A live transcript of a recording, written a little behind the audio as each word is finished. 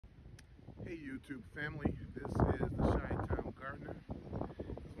Hey YouTube family, this is the Chi-Town Gardener.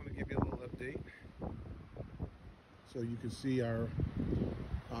 Just want to give you a little update. So you can see our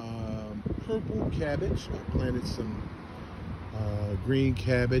purple cabbage. I planted some green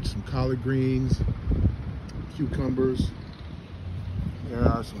cabbage, some collard greens, cucumbers. There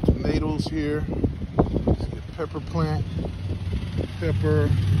are some tomatoes here. See a pepper plant, pepper,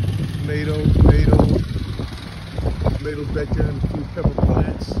 tomatoes back there, and a few pepper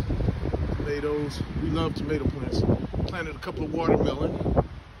plants. Tomatoes. We love tomato plants. Planted a couple of watermelon.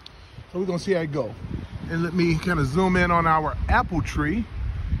 So we're gonna see how it go. And let me kind of zoom in on our apple tree.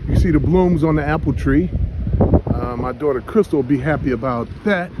 You see the blooms on the apple tree. My daughter Crystal will be happy about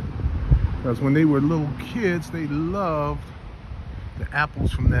that, because when they were little kids, they loved the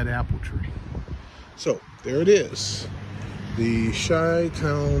apples from that apple tree. So there it is, the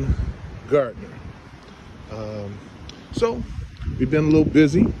Chi-Town Gardener. So we've been a little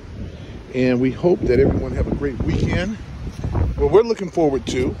busy, and we hope that everyone have a great weekend. What we're looking forward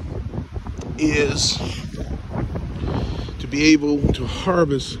to is to be able to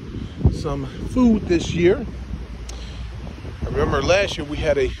harvest some food this year. I remember last year we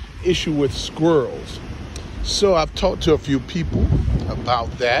had an issue with squirrels. So I've talked to a few people about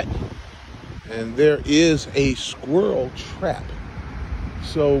that, and there is a squirrel trap.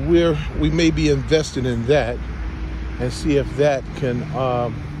 So we may be investing in that and see if that can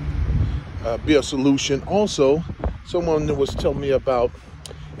be a solution. Also, someone was telling me about,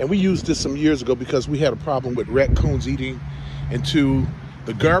 and we used this some years ago because we had a problem with raccoons eating into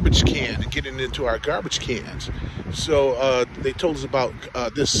the garbage can and getting into our garbage cans. So they told us about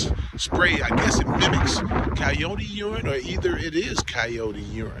this spray. I guess it mimics coyote urine, or either it is coyote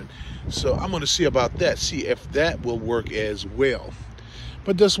urine. So I'm going to see about that, see if that will work as well.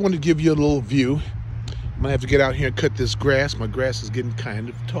 But just want to give you a little view. I'm gonna have to get out here and cut this grass. My grass is getting kind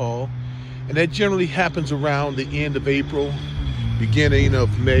of tall, and that generally happens around the end of April, beginning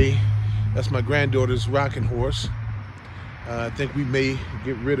of May. That's my granddaughter's rocking horse. I think we may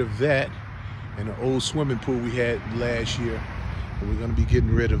get rid of that, and an old swimming pool we had last year. But we're gonna be getting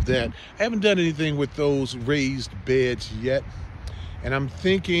rid of that. I haven't done anything with those raised beds yet, and I'm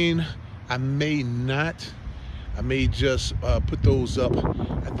thinking I may just put those up.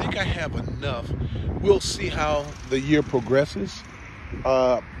 I think I have enough. We'll see how the year progresses,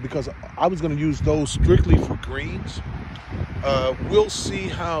 because I was going to use those strictly for greens. We'll see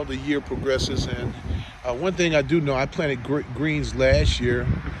how the year progresses. And one thing I do know, I planted greens last year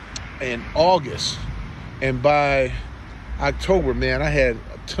in August, and by October, man, I had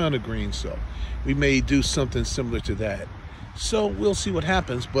a ton of greens. So we may do something similar to that. So we'll see what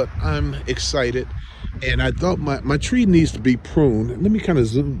happens, but I'm excited. And I thought my tree needs to be pruned. Let me kind of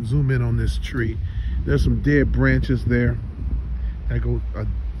zoom in on this tree. There's some dead branches there. I go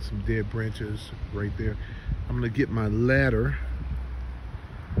some dead branches right there. I'm gonna get my ladder,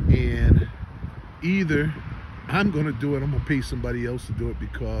 and either I'm gonna do it, I'm gonna pay somebody else to do it,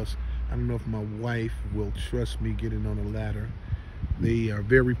 because I don't know if my wife will trust me getting on a ladder. They are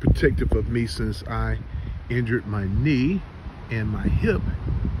very protective of me since I injured my knee and my hip,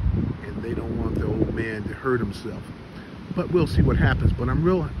 and they don't want the old man to hurt himself. But we'll see what happens. But I'm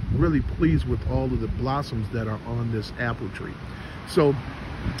really pleased with all of the blossoms that are on this apple tree. So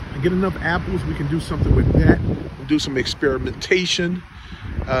I get enough apples, we can do something with that. We'll do some experimentation,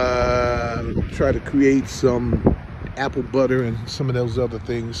 try to create some apple butter and some of those other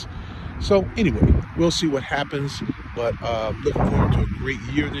things. So anyway, we'll see what happens, but looking forward to a great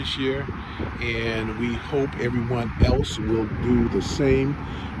year this year, and we hope everyone else will do the same.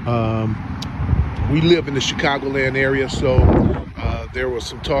 We live in the Chicagoland area, so there was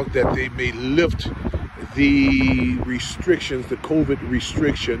some talk that they may lift the restrictions, the COVID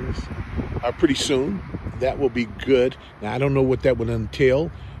restrictions, pretty soon. That will be good. Now, I don't know what that would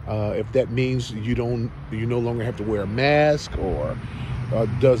entail. If that means you no longer have to wear a mask, or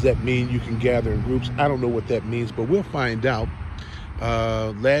does that mean you can gather in groups? I don't know what that means, but we'll find out.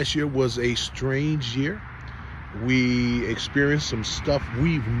 Last year was a strange year. We experienced some stuff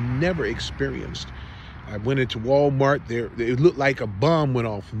we've never experienced. I went into Walmart, it looked like a bomb went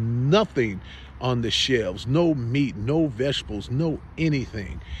off. Nothing on the shelves, no meat, no vegetables, no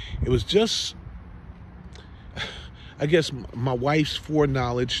anything. It was just, I guess, my wife's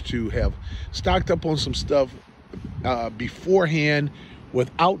foreknowledge to have stocked up on some stuff beforehand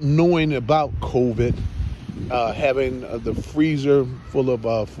without knowing about COVID, having the freezer full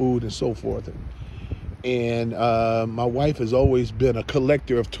of food and so forth. And my wife has always been a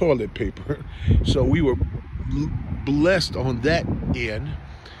collector of toilet paper, so we were blessed on that end,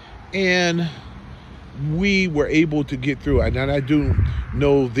 and we were able to get through it. And I do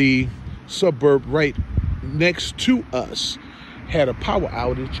know the suburb right next to us had a power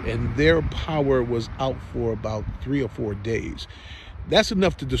outage, and their power was out for about 3 or 4 days. That's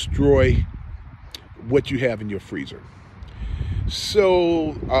enough to destroy what you have in your freezer.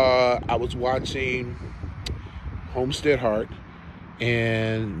 So I was watching Homestead Heart,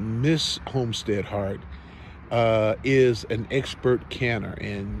 and Miss Homestead Heart is an expert canner,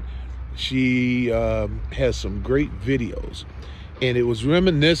 and she has some great videos. And it was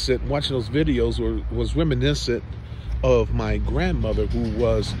reminiscent, watching those videos was reminiscent of my grandmother, who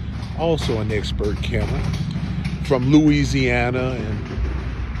was also an expert canner from Louisiana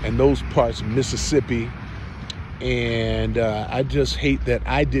and those parts of Mississippi. And I just hate that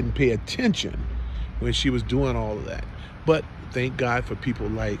I didn't pay attention when she was doing all of that. But thank God for people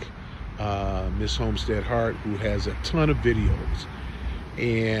like Miss Homestead Heart, who has a ton of videos.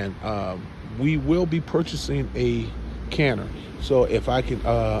 And we will be purchasing a canner. So if I can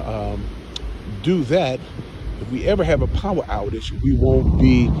do that, if we ever have a power outage, we won't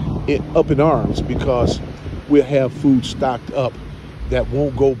be up in arms, because we'll have food stocked up that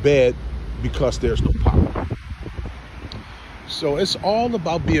won't go bad because there's no power. So it's all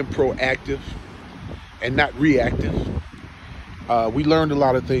about being proactive and not reactive. We learned a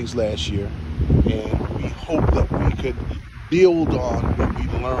lot of things last year, and we hope that we could build on what we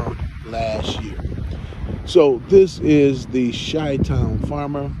learned last year. So this is the Chi-Town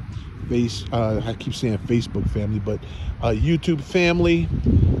Farmer, I keep saying Facebook family, but YouTube family.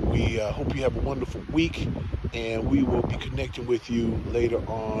 We hope you have a wonderful week, and we will be connecting with you later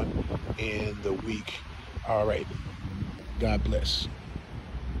on in the week. All right. God bless.